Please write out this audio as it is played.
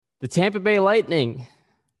The Tampa Bay Lightning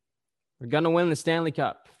are going to win the Stanley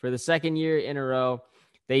Cup for the second year in a row.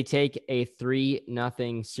 They take a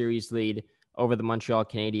 3-0 series lead over the Montreal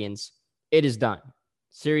Canadiens. It is done.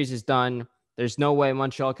 Series is done. There's no way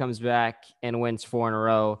Montreal comes back and wins 4 in a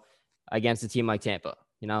row against a team like Tampa.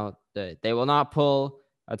 They will not pull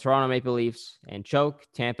a Toronto Maple Leafs and choke.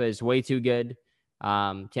 Tampa is way too good.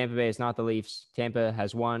 Tampa Bay is not the Leafs. Tampa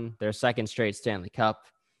has won their second straight Stanley Cup.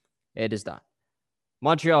 It is done.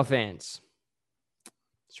 Montreal fans,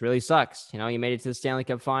 this really sucks. You made it to the Stanley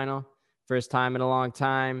Cup final. First time in a long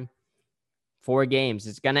time. 4 games.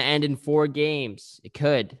 It's going to end in 4 games. It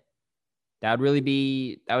could. That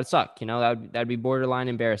would suck. That'd be borderline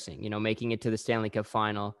embarrassing, making it to the Stanley Cup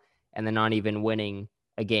final and then not even winning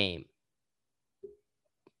a game.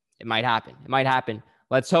 It might happen.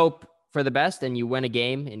 Let's hope for the best and you win a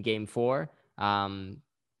game in game 4.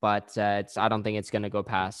 But I don't think it's going to go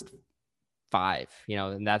past 5,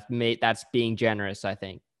 and that's being generous, I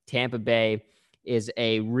think. Tampa Bay is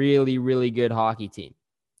a really, really good hockey team.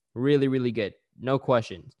 Really, really good. No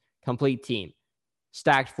questions. Complete team.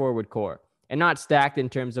 Stacked forward core. And not stacked in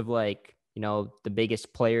terms of the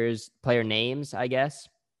biggest player names, I guess.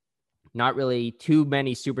 Not really too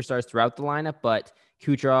many superstars throughout the lineup, but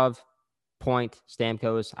Kucherov, Point,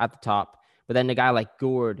 Stamkos at the top. But then a guy like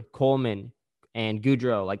Gourde, Coleman, and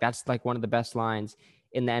Goudreau, that's one of the best lines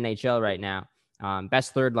in the NHL right now.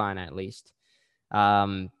 Best third line, at least.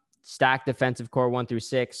 Stacked defensive core 1 through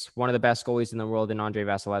 6. One of the best goalies in the world in Andrei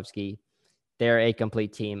Vasilevsky. They're a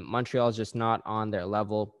complete team. Montreal is just not on their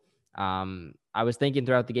level. I was thinking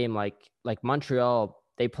throughout the game, like Montreal,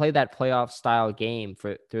 they play that playoff style game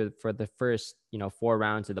for the first 4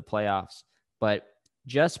 rounds of the playoffs. But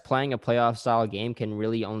just playing a playoff style game can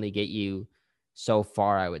really only get you so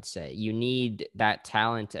far, I would say. You need that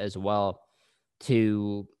talent as well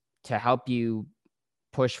to help you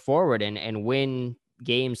push forward and win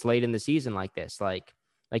games late in the season like this. Like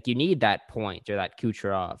you need that Point or that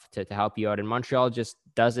Kucherov to help you out. And Montreal just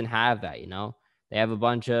doesn't have that, They have a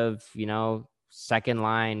bunch of, second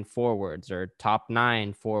line forwards or top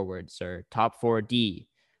 9 forwards or top 4D.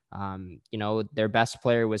 Their best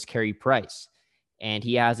player was Carey Price, and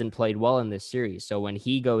he hasn't played well in this series. So when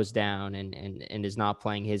he goes down and is not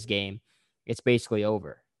playing his game, it's basically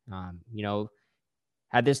over.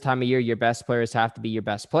 At this time of year, your best players have to be your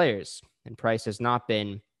best players, and Price has not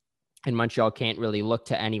been, and Montreal can't really look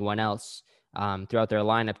to anyone else throughout their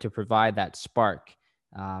lineup to provide that spark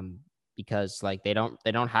because they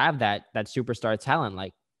don't have that superstar talent.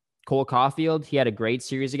 Like Cole Caulfield, he had a great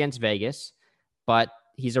series against Vegas, but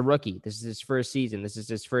he's a rookie. This is his first season. This is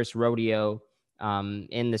his first rodeo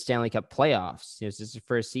in the Stanley Cup playoffs. This is his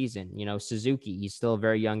first season. Suzuki, he's still a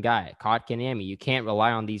very young guy. Kotkaniemi, you can't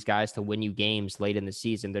rely on these guys to win you games late in the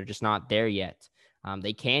season. They're just not there yet.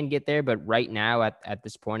 They can get there, but right now at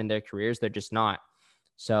this point in their careers, they're just not.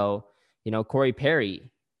 So, Corey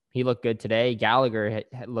Perry, he looked good today. Gallagher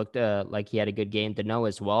looked like he had a good game. Danault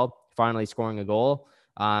as well, finally scoring a goal.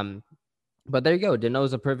 But there you go.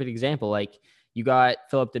 Danault's a perfect example. You got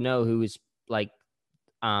Philip Danault, who's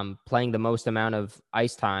playing the most amount of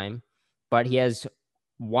ice time, but he has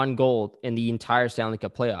 1 goal in the entire Stanley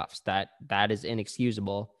Cup playoffs. That is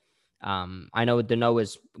inexcusable. I know Danault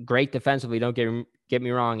is great defensively. Don't get me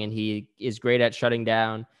wrong, and he is great at shutting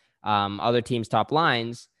down other teams' top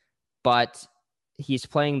lines, but he's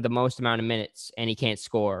playing the most amount of minutes and he can't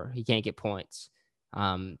score. He can't get points.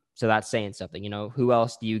 So that's saying something. Who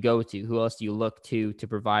else do you go to? Who else do you look to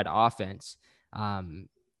provide offense?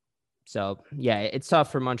 So yeah, it's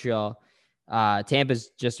tough for Montreal.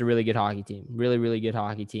 Tampa's just a really good hockey team. Really, really good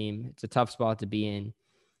hockey team. It's a tough spot to be in.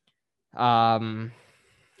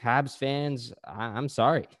 Habs fans, I'm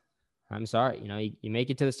sorry. You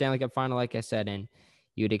make it to the Stanley Cup final, like I said, and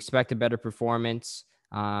you'd expect a better performance.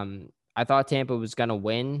 I thought Tampa was going to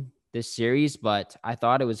win this series, but I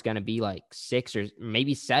thought it was going to be 6 or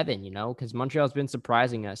maybe 7, because Montreal's been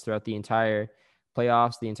surprising us throughout the entire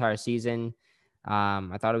playoffs, the entire season.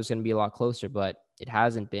 I thought it was going to be a lot closer, but it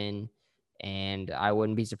hasn't been. And I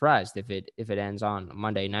wouldn't be surprised if it ends on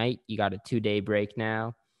Monday night. You got a 2-day break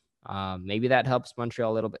now. Maybe that helps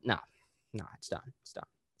Montreal a little bit. No, it's done. It's done.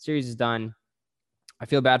 Series is done. I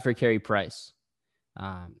feel bad for Carey Price.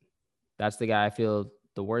 That's the guy I feel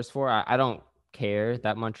the worst for. I don't care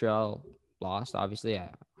that Montreal lost. Obviously, I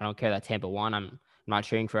don't care that Tampa won. I'm not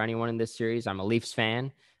cheering for anyone in this series. I'm a Leafs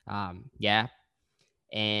fan. Yeah.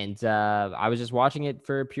 And I was just watching it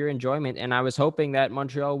for pure enjoyment. And I was hoping that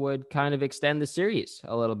Montreal would kind of extend the series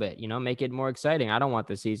a little bit, make it more exciting. I don't want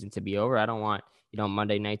the season to be over. I don't want,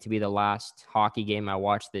 Monday night to be the last hockey game I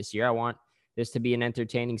watch this year. I want this to be an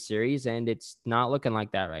entertaining series, and it's not looking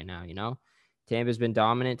like that right now. Tampa's been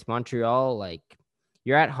dominant. Montreal, like,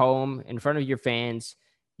 you're at home in front of your fans.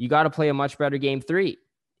 You got to play a much better game 3.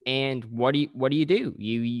 And what do you do?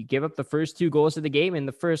 You give up the first 2 goals of the game in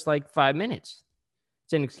the first 5 minutes.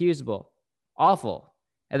 It's inexcusable, awful.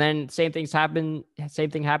 And then same thing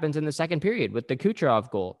happens in the second period with the Kucherov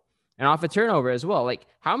goal and off a turnover as well. Like,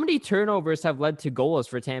 how many turnovers have led to goals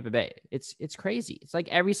for Tampa Bay? It's crazy. It's like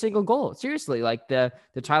every single goal. Seriously, like the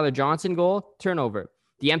Tyler Johnson goal, turnover.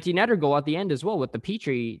 The empty netter goal at the end as well with the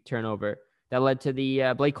Petrie turnover that led to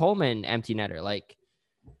the Blake Coleman empty netter. Like,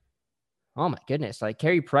 oh my goodness, like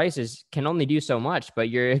Carey Price can only do so much, but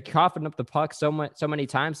you're coughing up the puck so many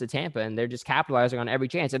times to Tampa, and they're just capitalizing on every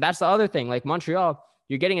chance. And that's the other thing. Like Montreal,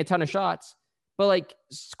 you're getting a ton of shots, but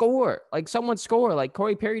score, someone score. Like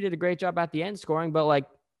Corey Perry did a great job at the end scoring, but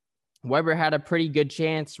Weber had a pretty good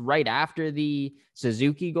chance right after the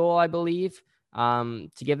Suzuki goal, I believe, to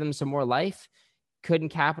give them some more life. Couldn't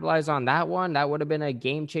capitalize on that one. That would have been a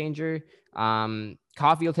game changer.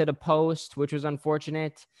 Caulfield hit a post, which was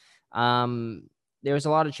unfortunate. There was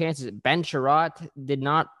a lot of chances. Ben Sherratt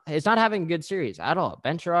is not having a good series at all.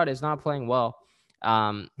 Ben Sherratt is not playing well.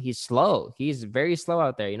 He's slow. He's very slow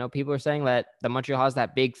out there. People are saying that the Montreal has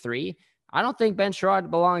that big 3. I don't think Ben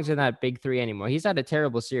Sherratt belongs in that big 3 anymore. He's had a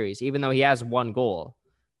terrible series, even though he has 1 goal.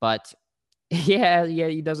 But yeah,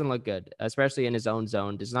 he doesn't look good, especially in his own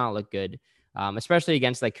zone. Does not look good, especially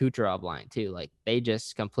against Kucherov line too. Like, they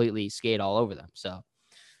just completely skate all over them. So,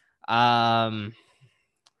 I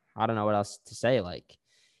don't know what else to say. Like,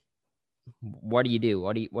 what do you do?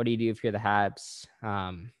 What do you do if you're the Habs?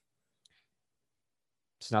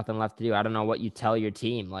 There's nothing left to do. I don't know what you tell your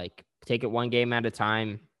team. Like, take it one game at a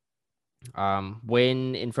time.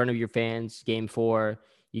 Win in front of your fans. Game 4,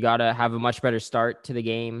 you got to have a much better start to the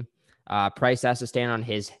game. Price has to stand on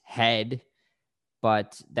his head.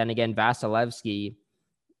 But then again, Vasilevsky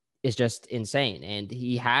is just insane. And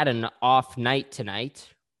he had an off night tonight.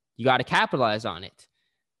 You got to capitalize on it.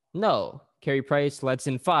 No, Carey Price lets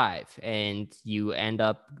in 5, and you end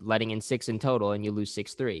up letting in 6 in total, and you lose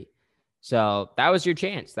 6-3. So that was your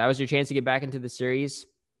chance. That was your chance to get back into the series.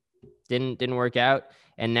 Didn't work out.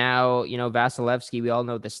 And now, Vasilevsky, we all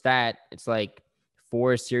know the stat. It's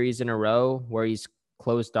 4 series in a row where he's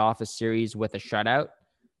closed off a series with a shutout.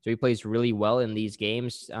 So he plays really well in these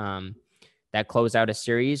games that close out a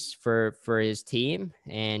series for his team.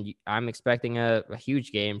 And I'm expecting a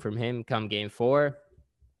huge game from him come game 4.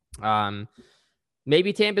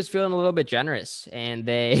 Maybe Tampa's feeling a little bit generous, and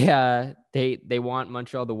they want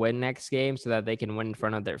Montreal to win next game so that they can win in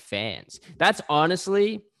front of their fans. That's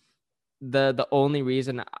honestly the only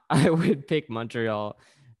reason I would pick Montreal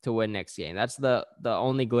to win next game. That's the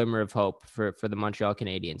only glimmer of hope for the Montreal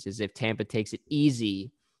Canadiens, is if Tampa takes it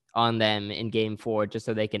easy on them in game 4, just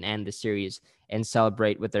so they can end the series and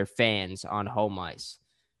celebrate with their fans on home ice.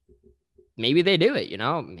 Maybe they do it,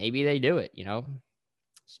 maybe they do it,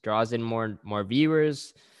 draws in more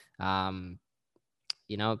viewers,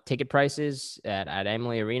 ticket prices at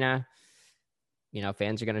Emily Arena,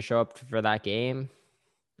 fans are going to show up for that game.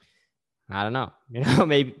 I don't know,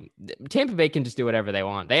 maybe Tampa Bay can just do whatever they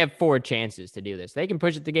want. They have 4 chances to do this. They can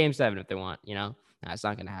push it to game 7 if they want, That's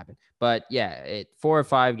not going to happen. But yeah, 4 or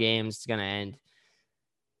 5 games, it's going to end.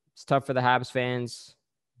 It's tough for the Habs fans.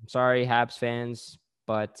 I'm sorry, Habs fans,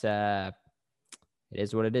 but it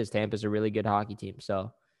is what it is. Tampa's a really good hockey team.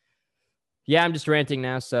 So yeah, I'm just ranting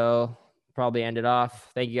now, so probably end it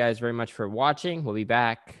off. Thank you guys very much for watching. We'll be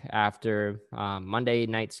back after Monday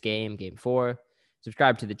night's game 4.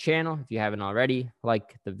 Subscribe to the channel if you haven't already.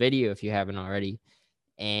 Like the video if you haven't already.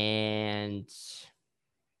 And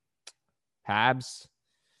Habs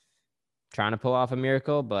trying to pull off a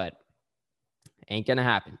miracle, but ain't going to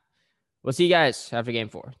happen. We'll see you guys after game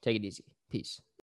 4. Take it easy. Peace.